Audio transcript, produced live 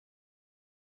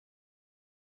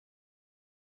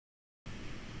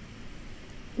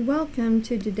Welcome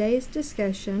to today's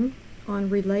discussion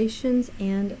on relations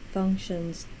and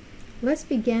functions. Let's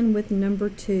begin with number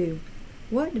 2.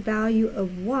 What value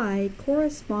of y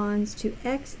corresponds to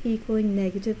x equaling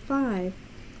 -5?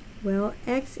 Well,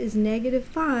 x is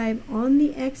 -5 on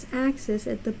the x-axis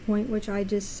at the point which I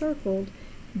just circled.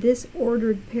 This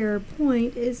ordered pair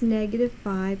point is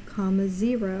 -5,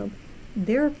 0.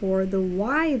 Therefore, the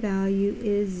y value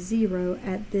is 0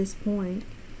 at this point.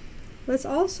 Let's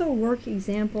also work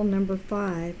example number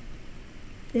 5.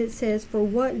 It says, for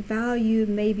what value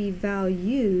maybe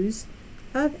values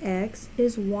of x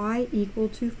is y equal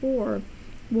to 4?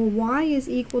 Well, y is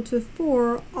equal to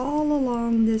 4 all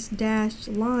along this dashed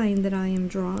line that I am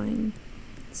drawing.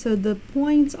 So the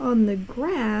points on the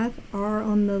graph are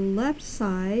on the left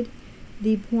side,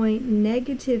 the point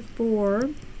 -4,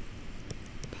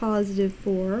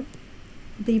 +4,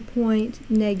 the point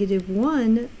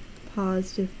 -1,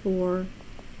 +4,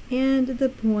 and the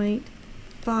point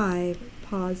 5,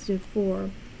 +4.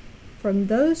 From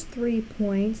those 3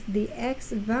 points, the x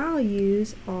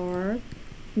values are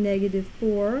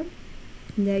 -4,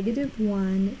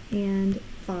 -1, and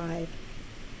 5.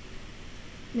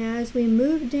 Now, as we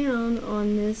move down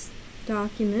on this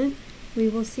document, we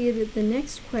will see that the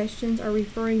next questions are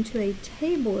referring to a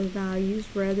table of values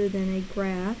rather than a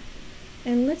graph.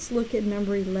 And let's look at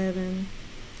number 11.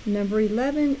 Number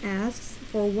 11 asks,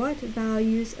 for what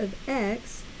values of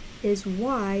x is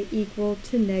y equal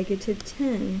to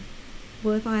 -10?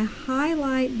 Well, if I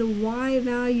highlight the y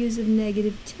values of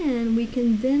 -10, we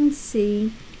can then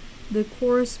see the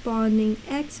corresponding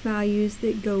x values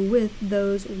that go with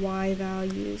those y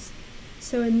values.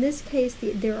 So in this case,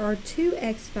 there are 2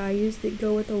 x values that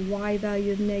go with a y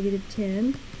value of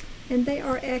 -10, and they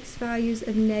are x values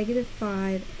of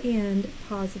 -5 and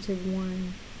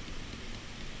 +1.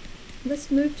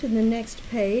 Let's move to the next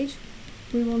page.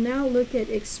 We will now look at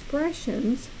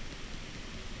expressions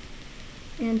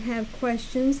and have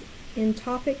questions in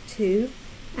topic 2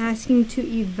 asking to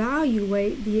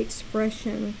evaluate the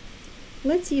expression.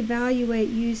 Let's evaluate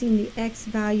using the x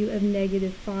value of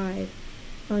 -5.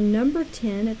 On number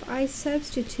 10, if I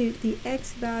substitute the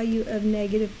x value of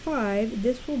 -5,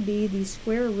 this will be the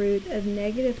square root of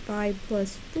 -5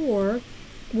 plus 4,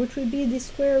 which would be the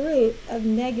square root of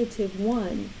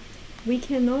 -1. We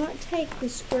cannot take the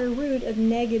square root of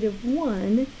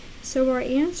 -1, so our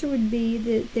answer would be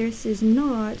that this is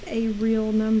not a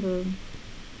real number.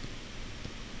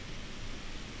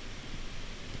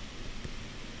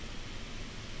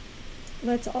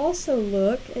 Let's also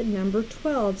look at number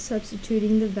 12,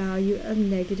 substituting the value of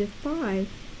 -5.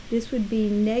 This would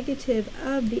be negative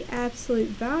of the absolute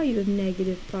value of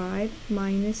 -5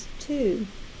 minus 2.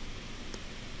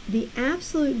 The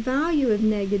absolute value of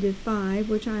 -5,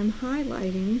 which I'm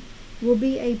highlighting, will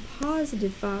be a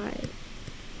 +5.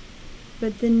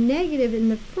 But the negative in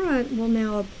the front will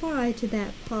now apply to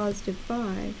that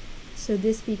 +5. So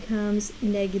this becomes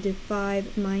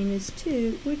 -5 minus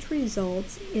 2, which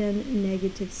results in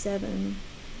 -7.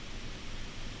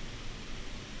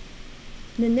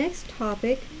 The next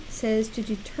topic says to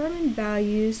determine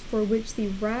values for which the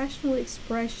rational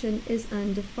expression is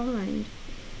undefined.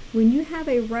 When you have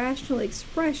a rational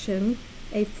expression,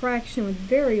 a fraction with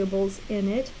variables in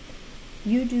it,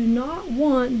 you do not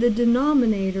want the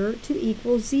denominator to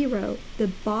equal 0. The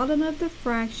bottom of the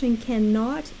fraction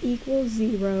cannot equal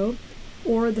 0,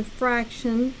 or the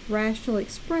fraction, rational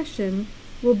expression,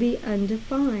 will be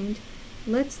undefined.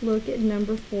 Let's look at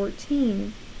number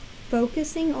 14.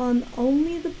 Focusing on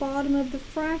only the bottom of the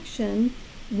fraction,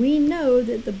 we know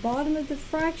that the bottom of the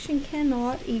fraction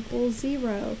cannot equal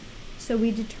 0. So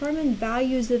we determine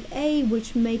values of a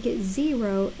which make it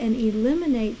 0 and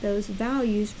eliminate those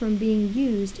values from being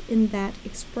used in that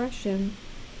expression.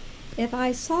 If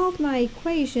I solve my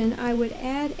equation, I would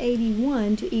add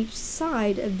 81 to each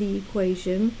side of the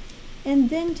equation and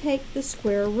then take the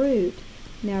square root.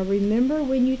 Now remember,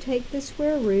 when you take the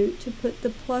square root, to put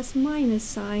the plus-minus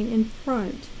sign in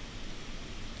front.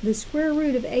 The square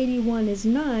root of 81 is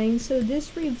 9, so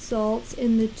this results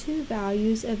in the 2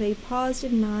 values of a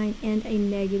 +9 and a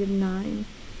 -9.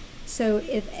 So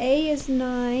if a is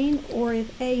 9 or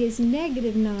if a is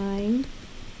 -9,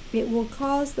 it will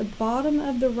cause the bottom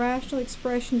of the rational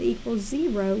expression to equal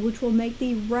 0, which will make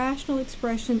the rational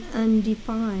expression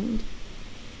undefined.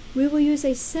 We will use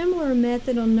a similar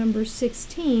method on number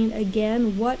 16.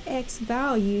 Again, what x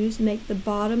values make the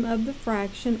bottom of the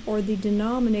fraction or the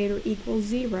denominator equal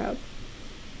 0?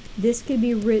 This could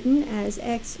be written as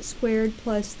x squared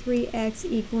plus 3x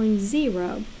equaling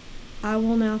 0. I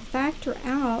will now factor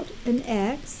out an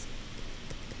x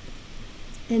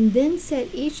and then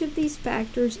set each of these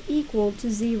factors equal to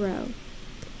 0.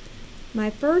 My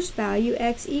first value,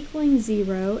 x equaling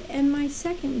 0, and my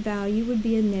second value would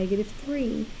be a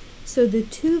 -3. So the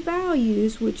two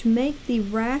values which make the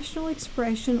rational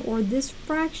expression or this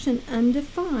fraction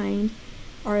undefined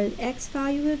are an x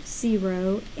value of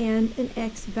 0 and an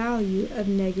x value of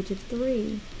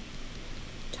 -3.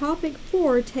 Topic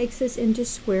 4 takes us into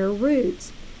square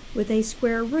roots. With a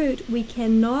square root, we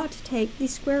cannot take the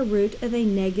square root of a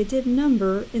negative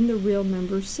number in the real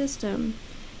number system.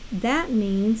 That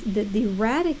means that the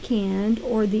radicand,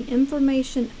 or the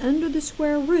information under the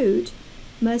square root,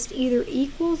 must either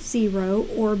equal 0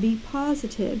 or be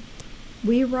positive.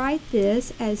 We write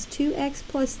this as 2x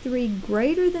plus 3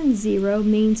 greater than 0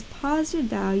 means positive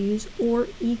values or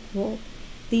equal.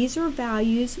 These are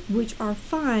values which are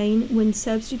fine when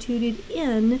substituted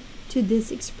in to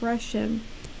this expression.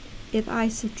 If I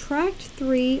subtract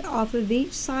 3 off of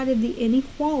each side of the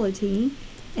inequality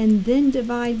and then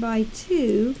divide by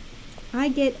 2, I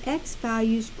get x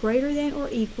values greater than or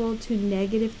equal to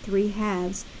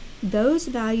 -3/2. Those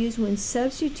values, when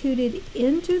substituted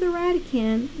into the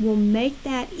radicand, will make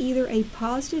that either a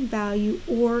positive value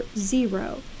or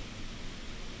 0.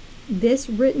 This,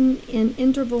 written in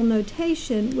interval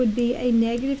notation, would be a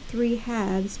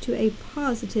 -3/2 to a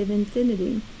positive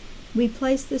infinity. We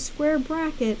place the square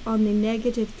bracket on the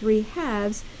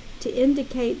 -3/2 to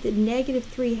indicate that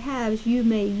 -3/2, you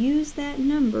may use that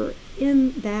number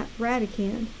in that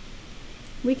radicand.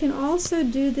 We can also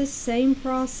do this same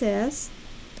process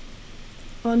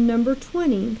on number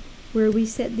 20, where we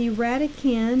set the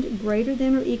radicand greater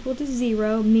than or equal to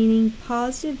 0, meaning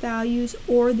positive values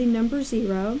or the number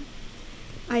 0.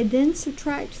 I then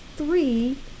subtract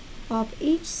 3 off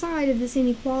each side of this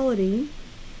inequality,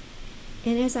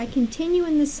 and as I continue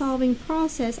in the solving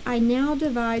process, I now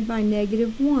divide by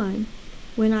 -1.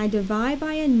 When I divide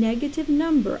by a negative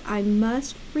number, I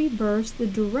must reverse the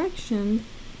direction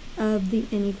of the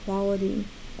inequality.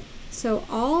 So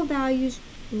all values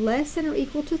less than or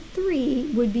equal to 3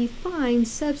 would be fine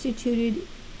substituted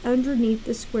underneath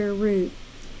the square root.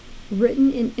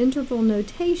 Written in interval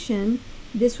notation,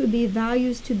 this would be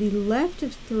values to the left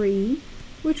of 3,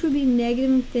 which would be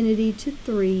 -infinity to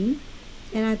 3,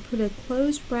 and I put a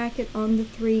closed bracket on the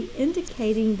 3,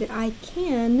 indicating that I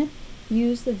can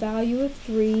use the value of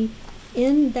 3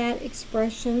 in that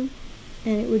expression,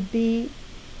 and it would be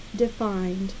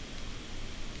defined.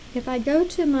 If I go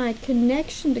to my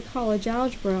connection to college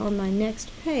algebra on my next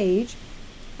page,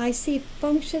 I see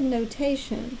function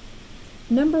notation.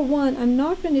 Number 1, I'm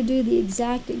not going to do the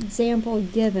exact example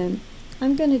given.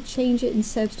 I'm going to change it and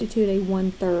substitute a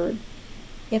 1/3.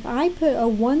 If I put a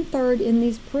 1/3 in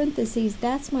these parentheses,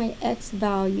 that's my x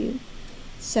value.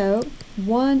 So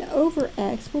 1 over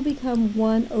x will become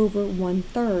 1 over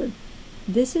 1/3.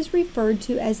 This is referred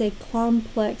to as a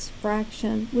complex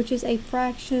fraction, which is a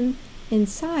fraction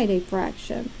inside a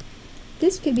fraction.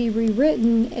 This could be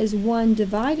rewritten as 1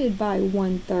 divided by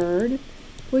 1/3,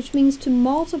 which means to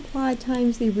multiply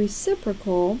times the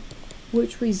reciprocal,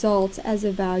 which results as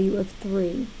a value of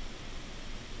 3.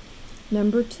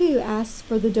 Number 2 asks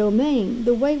for the domain.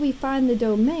 The way we find the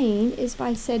domain is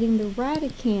by setting the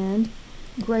radicand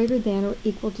greater than or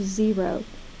equal to 0.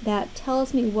 That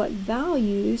tells me what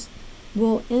values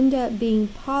will end up being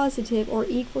positive or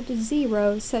equal to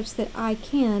 0 such that I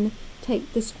can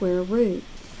take the square root.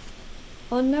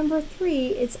 On number 3,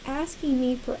 it's asking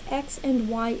me for x and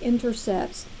y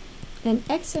intercepts. An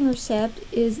x-intercept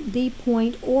is the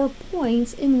point or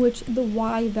points in which the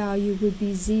y value would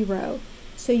be 0.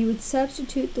 So you would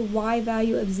substitute the y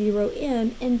value of 0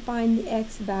 in and find the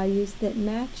x values that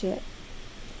match it.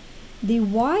 The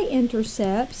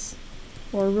y-intercepts,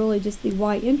 or really just the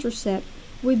y-intercept,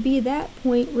 would be that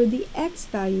point where the x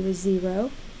value is 0.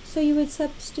 So you would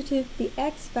substitute the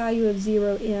x value of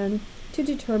 0 in to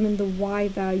determine the y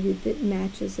value that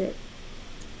matches it.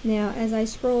 Now, as I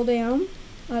scroll down,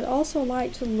 I'd also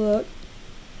like to look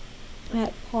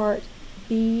at part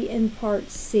B and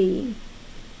part C.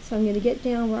 So I'm going to get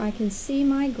down where I can see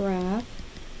my graph.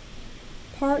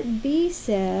 Part B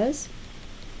says,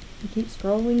 keep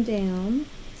scrolling down,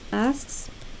 asks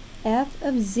f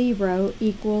of 0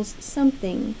 equals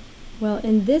something. Well,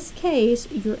 in this case,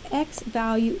 your x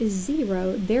value is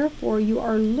 0, therefore you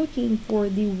are looking for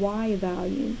the y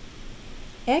value.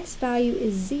 X value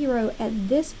is 0 at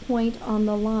this point on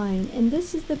the line, and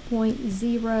this is the point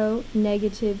 0,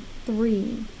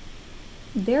 -3.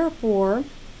 Therefore,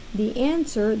 the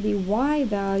answer, the y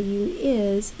value,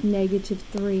 is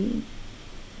 -3.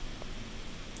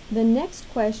 The next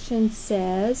question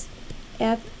says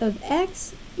f of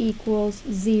x equals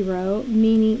 0,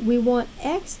 meaning we want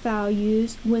x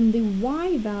values when the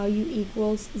y value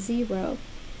equals 0.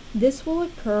 This will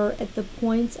occur at the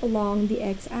points along the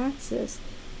x-axis.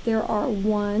 There are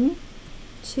 1,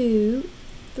 2,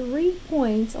 3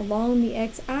 points along the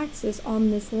x-axis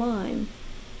on this line.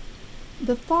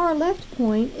 The far left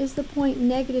point is the point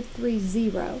 -3,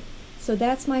 0. So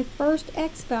that's my first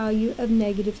x value of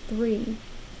 -3.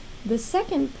 The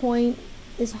second point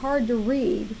is hard to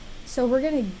read, so we're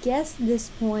going to guess this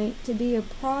point to be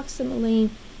approximately,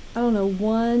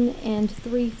 1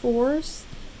 3/4,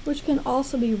 which can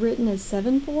also be written as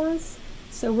 7/4.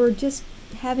 So we're just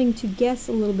having to guess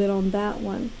a little bit on that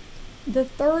one. The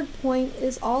third point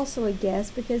is also a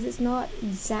guess because it's not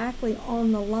exactly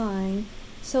on the line.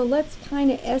 So let's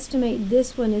kind of estimate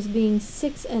this one as being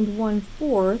 6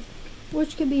 1/4,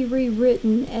 which could be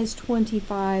rewritten as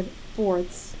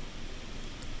 25/4.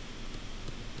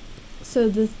 So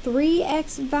the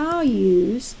 3x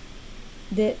values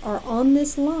that are on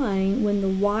this line when the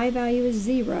y value is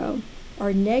 0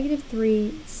 are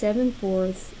 -3,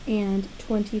 7/4, and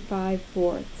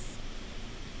 25/4.